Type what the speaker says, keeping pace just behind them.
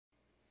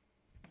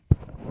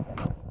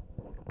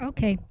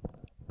Okay.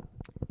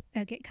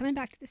 Okay, coming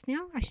back to this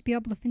now. I should be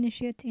able to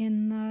finish it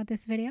in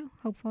this video,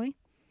 hopefully.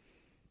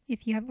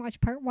 If you haven't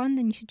watched part 1,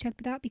 then you should check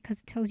that out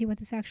because it tells you what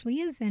this actually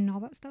is and all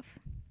that stuff.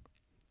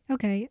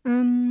 Okay,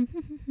 oh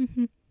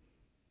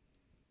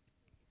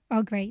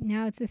great,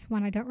 now it's this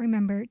one I don't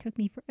remember. It took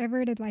me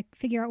forever to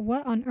figure out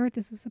what on earth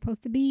this was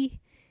supposed to be.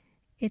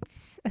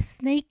 It's a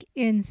snake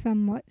in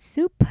somewhat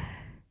soup.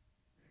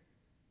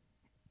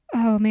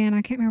 Oh man,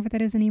 I can't remember what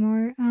that is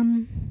anymore.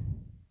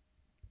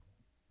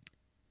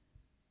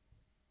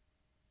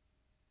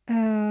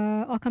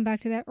 I'll come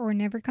back to that or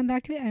never come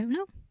back to it. I don't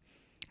know.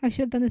 I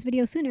should have done this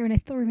video sooner and I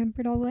still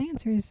remembered all the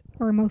answers,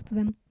 or most of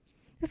them.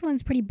 This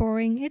one's pretty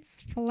boring.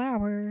 It's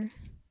flower.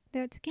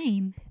 That's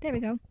game. There we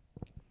go.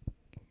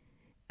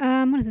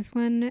 What is this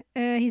one?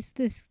 He's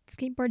this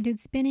skateboard dude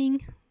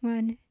spinning.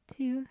 1,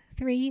 2,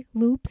 3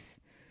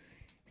 loops.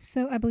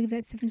 So I believe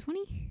that's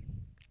 720.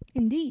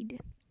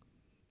 Indeed.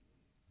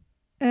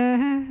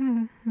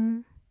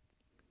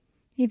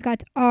 You've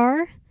got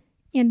R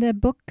in the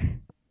book.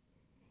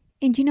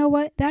 And you know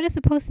what? That is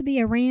supposed to be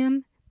a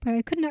ram, but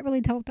I could not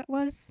really tell what that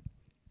was.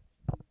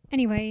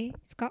 Anyway,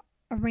 it's got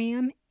a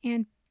ram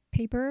and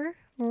paper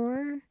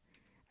or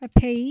a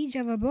page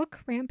of a book,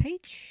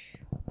 rampage.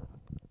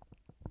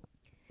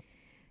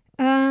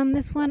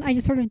 This one I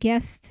just sort of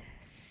guessed.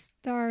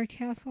 Star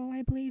Castle,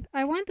 I believe.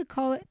 I wanted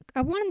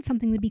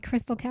something to be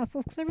Crystal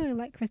Castles because I really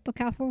like Crystal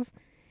Castles,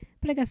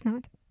 but I guess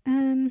not.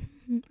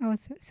 Oh,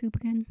 it's that soup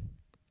again.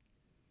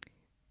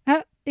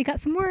 Oh, it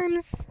got some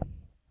worms.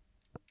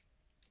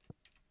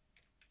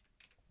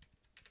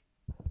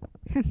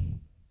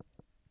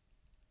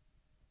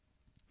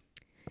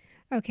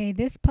 Okay,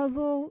 this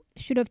puzzle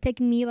should have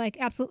taken me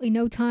absolutely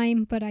no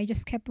time, but I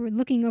just kept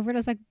looking over it. I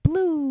was like,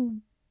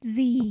 blue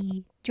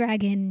Z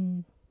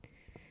dragon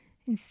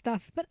and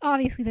stuff. But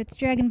obviously that's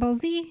Dragon Ball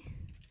Z.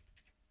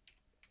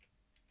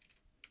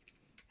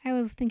 I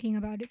was thinking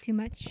about it too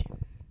much.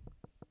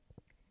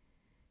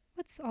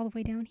 What's all the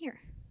way down here?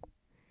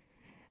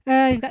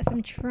 We've got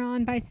some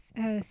Tron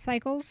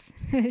cycles.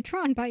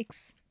 Tron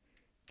bikes.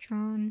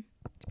 Tron.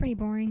 It's pretty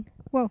boring.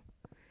 Whoa.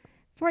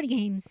 40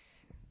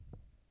 games.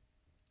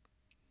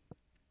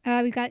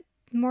 We've got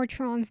more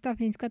Tron stuff,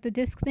 and he's got the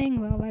disc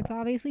thing. Well, that's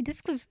obviously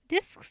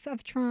discs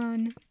of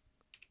Tron.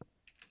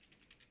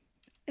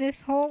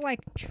 This whole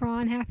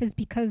Tron half is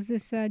because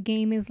this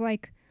game is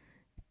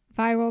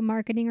viral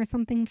marketing or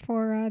something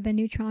for the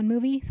new Tron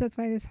movie. So that's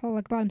why this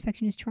whole bottom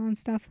section is Tron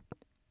stuff.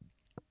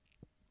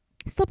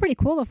 It's still pretty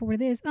cool though for what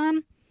it is.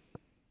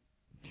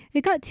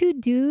 We got 2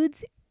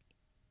 dudes,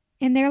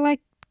 and they're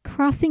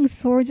crossing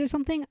swords or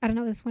something. I don't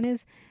know what this one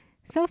is.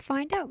 So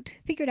find out.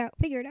 Figure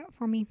it out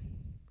for me.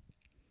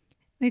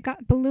 We've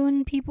got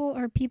balloon people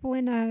or people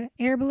in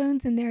air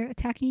balloons, and they're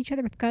attacking each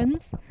other with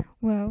guns.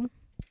 Whoa.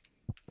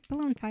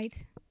 Balloon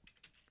fight.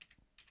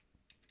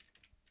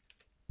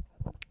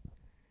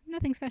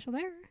 Nothing special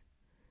there.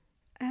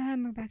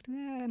 We're back to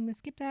that. I'm gonna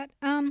skip that.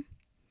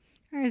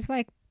 There's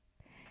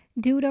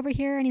dude over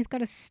here, and he's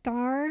got a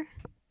star.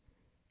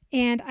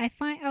 And I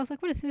was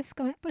like, what is this?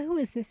 But who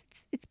is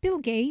this? It's Bill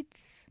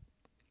Gates.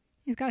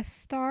 He's got a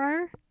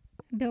star.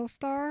 Bill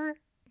Star.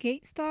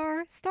 Gate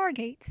Star.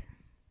 Stargate.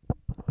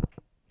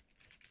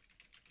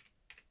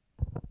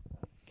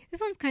 This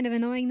one's kind of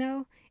annoying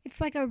though.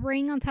 It's like a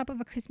ring on top of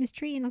a Christmas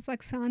tree, and it's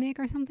like Sonic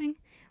or something,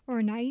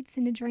 or Nights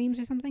into Dreams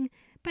or something.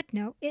 But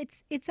no,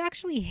 it's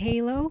actually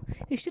Halo.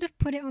 They should have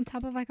put it on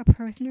top of a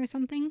person or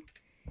something,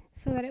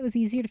 so that it was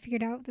easier to figure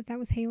it out that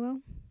was Halo.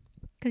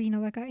 Because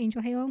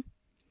Angel Halo.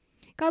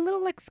 Got a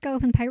little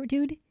skeleton pirate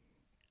dude.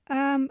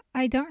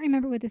 I don't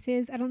remember what this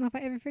is. I don't know if I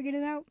ever figured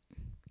it out.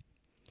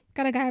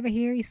 Got a guy over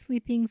here. He's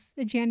sweeping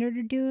the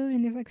janitor dude,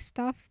 and there's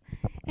stuff.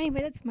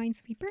 Anyway, that's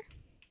Minesweeper.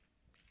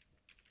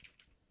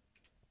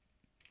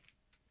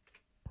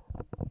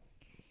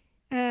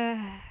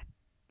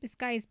 This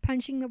guy is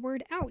punching the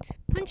word out.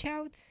 Punch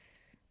out.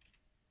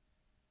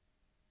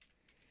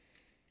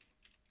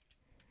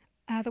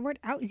 The word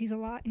out is used a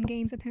lot in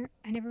games, apparently.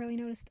 I never really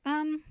noticed.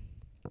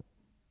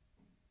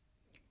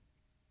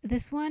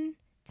 This one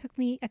took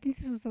me, I think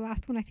this was the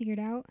last one I figured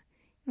out.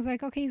 I was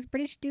like, okay, these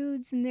British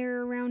dudes, and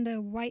they're around a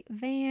white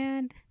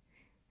van.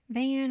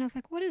 I was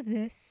like, what is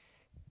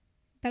this?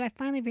 But I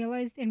finally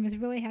realized and was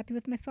really happy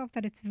with myself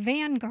that it's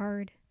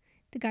Vanguard.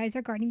 The guys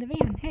are guarding the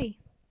van. Hey.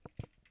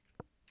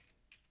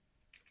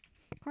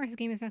 Of course, the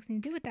game has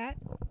nothing to do with that,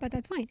 but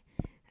that's fine.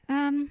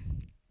 I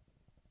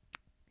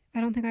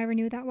don't think I ever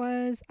knew what that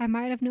was. I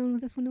might have known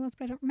what this one was,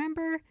 but I don't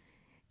remember.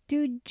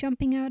 Dude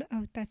jumping out.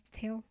 Oh, that's the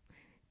tail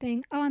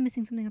thing. Oh, I'm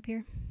missing something up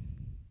here.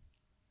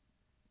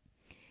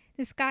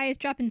 This guy is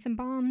dropping some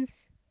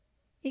bombs.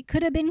 It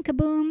could have been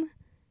Kaboom.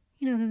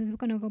 Because it's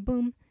going to go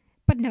boom.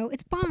 But no,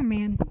 it's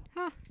Bomberman.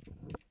 Huh.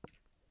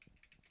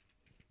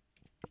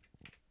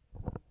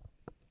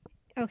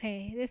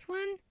 Okay, this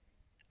one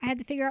I had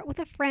to figure out with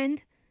a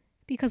friend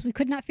because we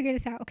could not figure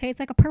this out. Okay, it's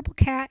like a purple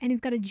cat, and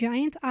it's got a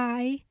giant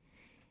eye,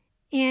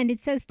 and it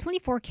says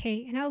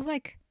 24K, and I was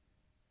like,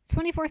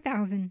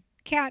 24,000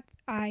 cat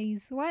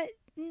eyes. What?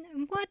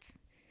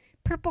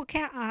 Purple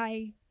cat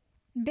eye.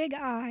 Big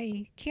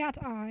eye, cat's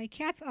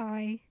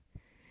eye.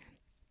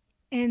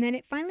 And then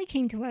it finally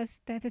came to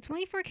us that the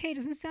 24K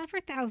doesn't stand for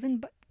 1,000,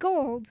 but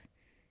gold.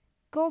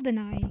 Golden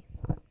eye.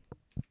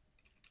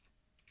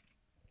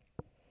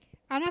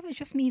 I don't know if it's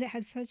just me that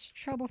had such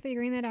trouble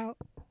figuring that out,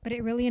 but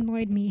it really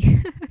annoyed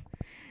me.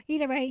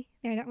 Either way,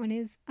 there that one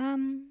is. I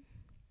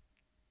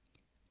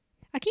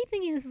keep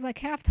thinking this is like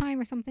halftime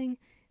or something,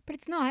 but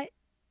it's not.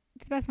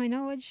 To the best of my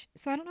knowledge.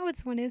 So I don't know what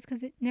this one is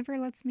because it never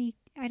lets me.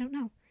 I don't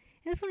know.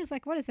 And this one is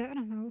like, what is it? I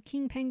don't know.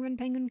 King Penguin,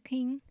 Penguin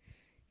King.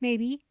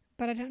 Maybe.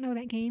 But I don't know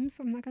that game,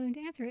 so I'm not going to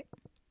answer it.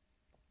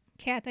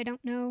 Cat, I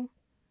don't know.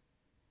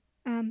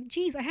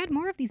 Geez, I had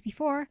more of these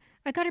before.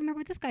 I gotta remember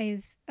what this guy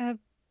is.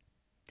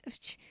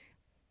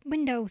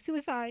 Window,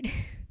 suicide.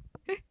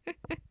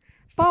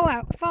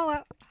 Fallout,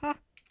 Fallout. Huh.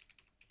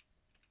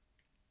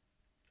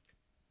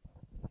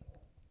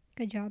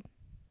 Good job.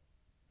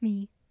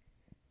 Me.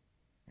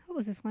 What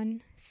was this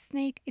one?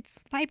 Snake.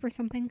 It's Viper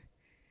something.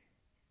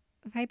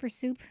 Viper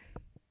soup.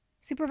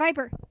 Super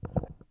Viper.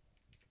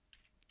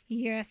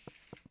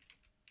 Yes.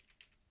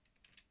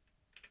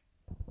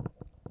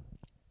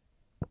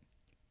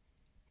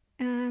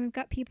 We've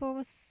got people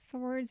with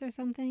swords or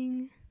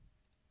something.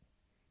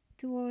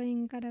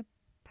 Dueling. Got a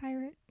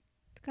pirate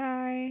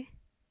guy.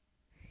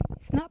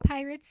 It's not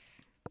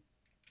pirates.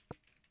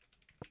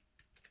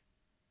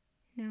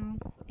 No,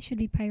 it should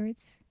be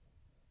pirates.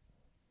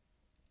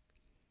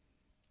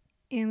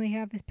 And we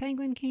have this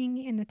Penguin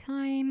King and the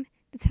time.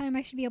 The time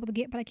I should be able to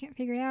get, but I can't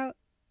figure it out.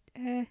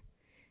 Don't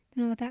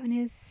know what that one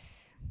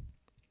is.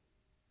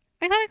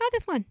 I thought I got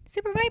this one.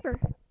 Super Viper.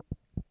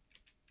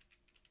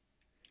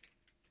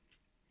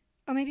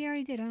 Oh, maybe I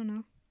already did. I don't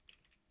know.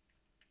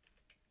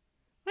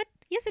 What?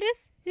 Yes, it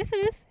is. Yes, it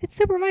is. It's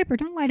Super Viper.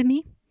 Don't lie to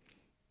me.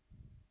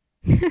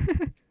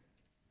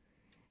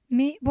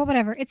 Well,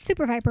 whatever. It's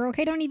Super Viper.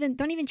 Okay, don't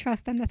even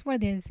trust them. That's what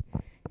it is.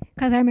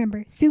 Cause I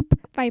remember Super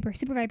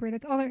Viper.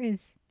 That's all there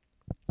is.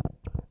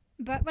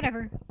 But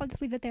whatever. I'll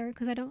just leave it there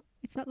because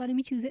it's not letting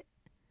me choose it.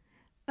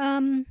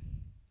 Either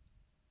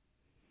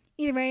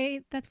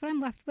way, that's what I'm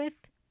left with.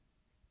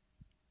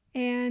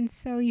 And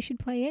so you should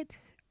play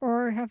it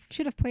or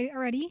should have played it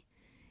already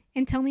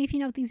and tell me if you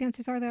know what these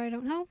answers are that I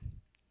don't know.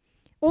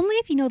 Only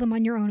if you know them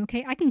on your own,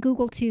 okay? I can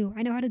Google too.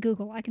 I know how to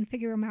Google. I can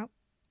figure them out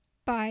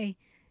by,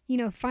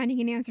 finding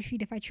an answer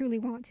sheet if I truly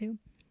want to.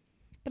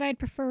 But I'd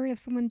prefer if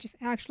someone just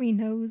actually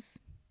knows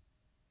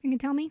and can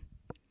tell me.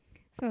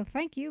 So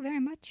thank you very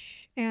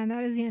much. And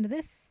that is the end of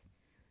this.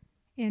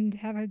 And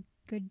have a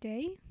good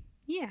day.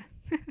 Yeah.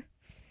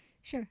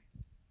 Sure.